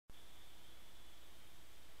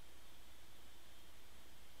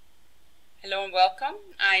Hello and welcome.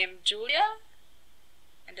 I am Julia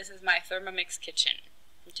and this is my Thermomix kitchen.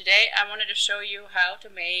 And today I wanted to show you how to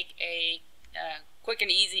make a quick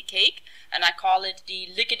and easy cake, and I call it the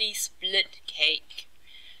Lickety Split Cake.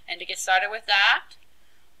 And to get started with that,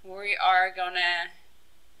 we are going to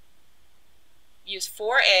use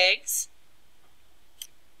 4 eggs.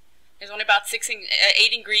 There's only about 8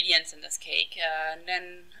 ingredients in this cake, and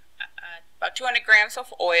then about 200 grams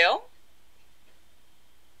of oil.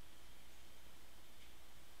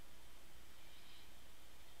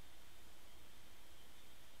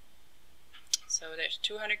 So there's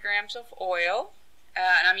 200 grams of oil,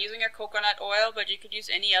 and I'm using a coconut oil, but you could use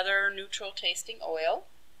any other neutral tasting oil.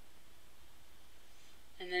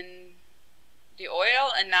 And then the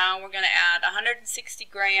oil, and now we're going to add 160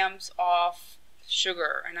 grams of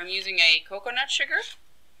sugar, and I'm using a coconut sugar,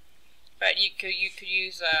 but you could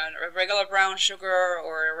use a regular brown sugar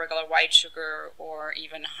or a regular white sugar or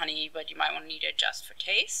even honey, but you might want to need it just for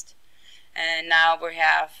taste. And now we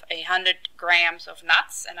have 100 grams of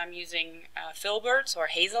nuts, and I'm using filberts or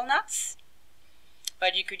hazelnuts,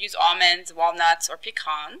 but you could use almonds, walnuts, or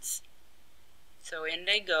pecans. So in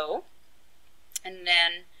they go. And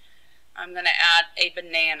then I'm going to add a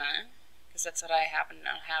banana, because that's what I happen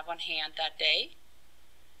to have on hand that day.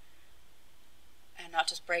 And I'll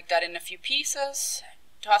just break that in a few pieces,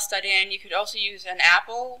 toss that in. You could also use an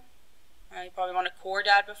apple. You probably want to core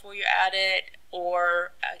that before you add it,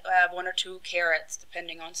 or have 1 or 2 carrots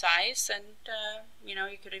depending on size, and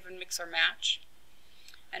you could even mix or match.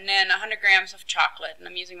 And then 100 grams of chocolate, and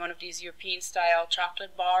I'm using one of these European style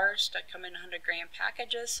chocolate bars that come in 100 gram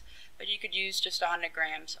packages, but you could use just 100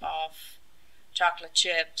 grams of chocolate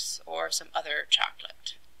chips or some other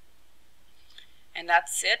chocolate. And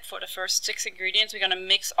that's it for the first 6 ingredients. We're going to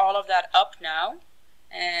mix all of that up now.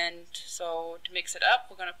 And so to mix it up,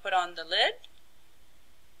 we're going to put on the lid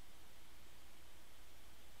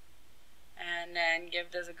and then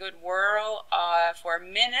give this a good whirl for a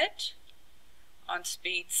minute on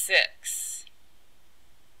speed 6.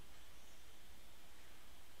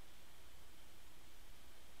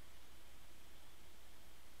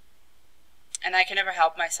 And I can never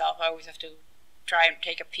help myself. I always have to try and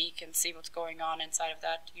take a peek and see what's going on inside of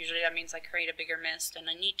that. Usually that means I create a bigger mess than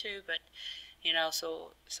I need to, but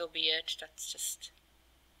so be it. That's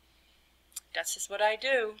just what I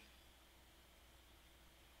do.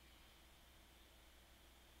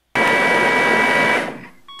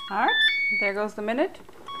 Alright, there goes the minute.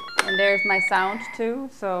 And there's my sound too,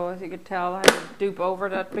 so as you could tell I had to dupe over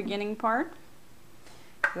that beginning part,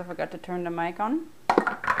 because I forgot to turn the mic on.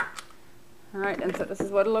 Alright, and so this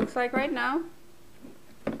is what it looks like right now.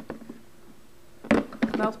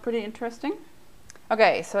 Smells pretty interesting.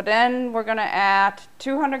 Okay, so then we're gonna add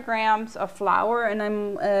 200 grams of flour, and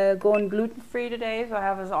I'm going gluten-free today, so I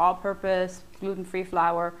have this all-purpose gluten-free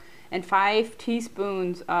flour, and 5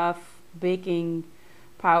 teaspoons of baking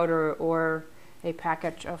powder, or a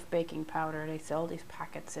package of baking powder. They sell these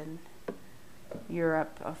packets in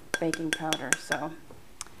Europe of baking powder, so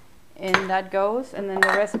in that goes. And then the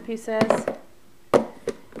recipe says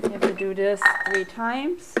you have to do this 3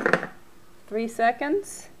 times, 3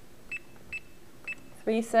 seconds.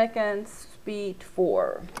 3 seconds, speed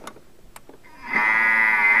 4.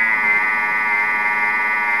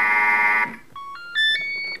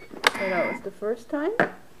 So that was the first time.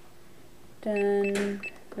 Then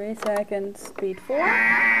 3 seconds, speed 4.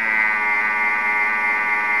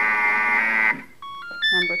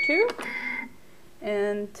 Number 2.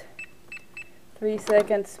 And 3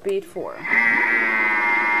 seconds, speed 4.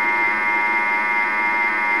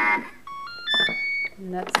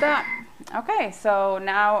 And that's that. Okay, so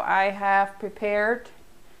now I have prepared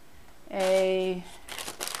a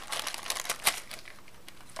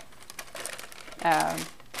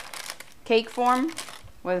cake form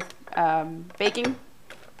with baking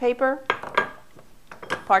paper,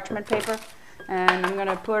 parchment paper, and I'm going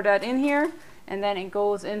to pour that in here, and then it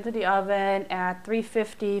goes into the oven at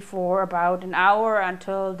 350 for about an hour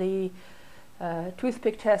until the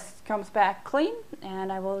toothpick test comes back clean,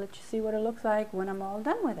 and I will let you see what it looks like when I'm all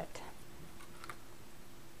done with it.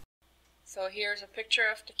 So here's a picture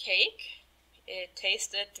of the cake. It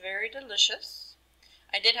tasted very delicious.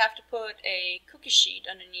 I did have to put a cookie sheet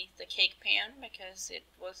underneath the cake pan because it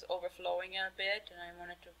was overflowing a bit, and I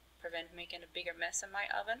wanted to prevent making a bigger mess in my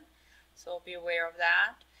oven. So be aware of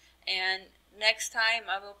that. And next time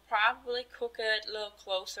I will probably cook it a little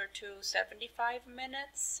closer to 75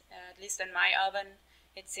 minutes. At least in my oven,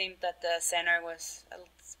 it seemed that the center was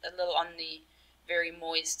a little on the very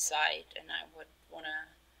moist side, and I would want to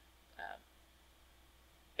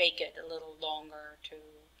bake it a little longer to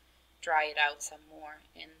dry it out some more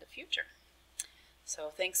in the future. So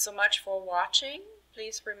thanks so much for watching.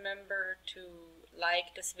 Please remember to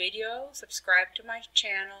like this video, subscribe to my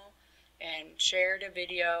channel, and share the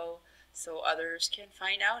video so others can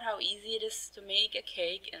find out how easy it is to make a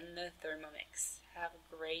cake in the Thermomix. Have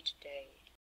a great day.